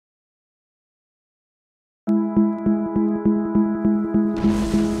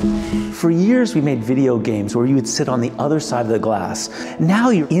For years we made video games where you would sit on the other side of the glass. Now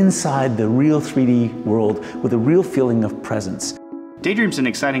you're inside the real 3D world with a real feeling of presence. Daydream's an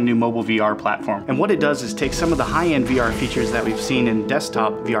exciting new mobile VR platform, and what it does is take some of the high-end VR features that we've seen in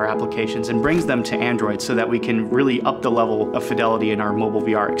desktop VR applications and brings them to Android so that we can really up the level of fidelity in our mobile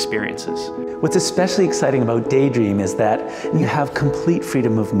VR experiences. What's especially exciting about Daydream is that you have complete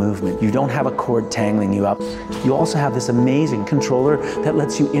freedom of movement. You don't have a cord tangling you up. You also have this amazing controller that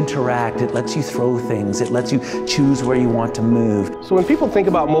lets you interact, it lets you throw things, it lets you choose where you want to move. So when people think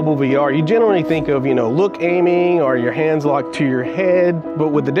about mobile VR, you generally think of, look aiming or your hands locked to your head.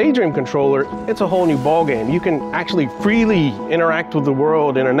 But with the Daydream controller, it's a whole new ballgame. You can actually freely interact with the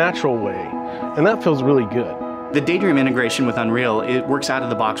world in a natural way, and that feels really good. The Daydream integration with Unreal, it works out of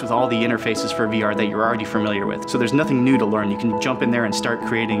the box with all the interfaces for VR that you're already familiar with. So there's nothing new to learn. You can jump in there and start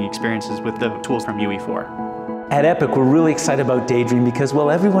creating experiences with the tools from UE4. At Epic, we're really excited about Daydream because, well,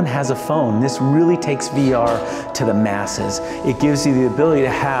 everyone has a phone. This really takes VR to the masses. It gives you the ability to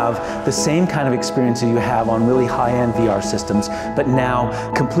have the same kind of experiences you have on really high-end VR systems, but now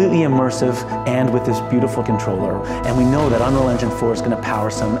completely immersive and with this beautiful controller. And we know that Unreal Engine 4 is going to power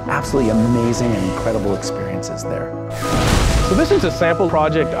some absolutely amazing and incredible experiences there. So this is a sample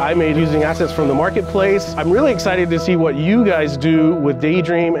project I made using assets from the marketplace. I'm really excited to see what you guys do with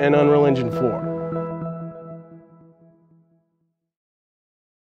Daydream and Unreal Engine 4.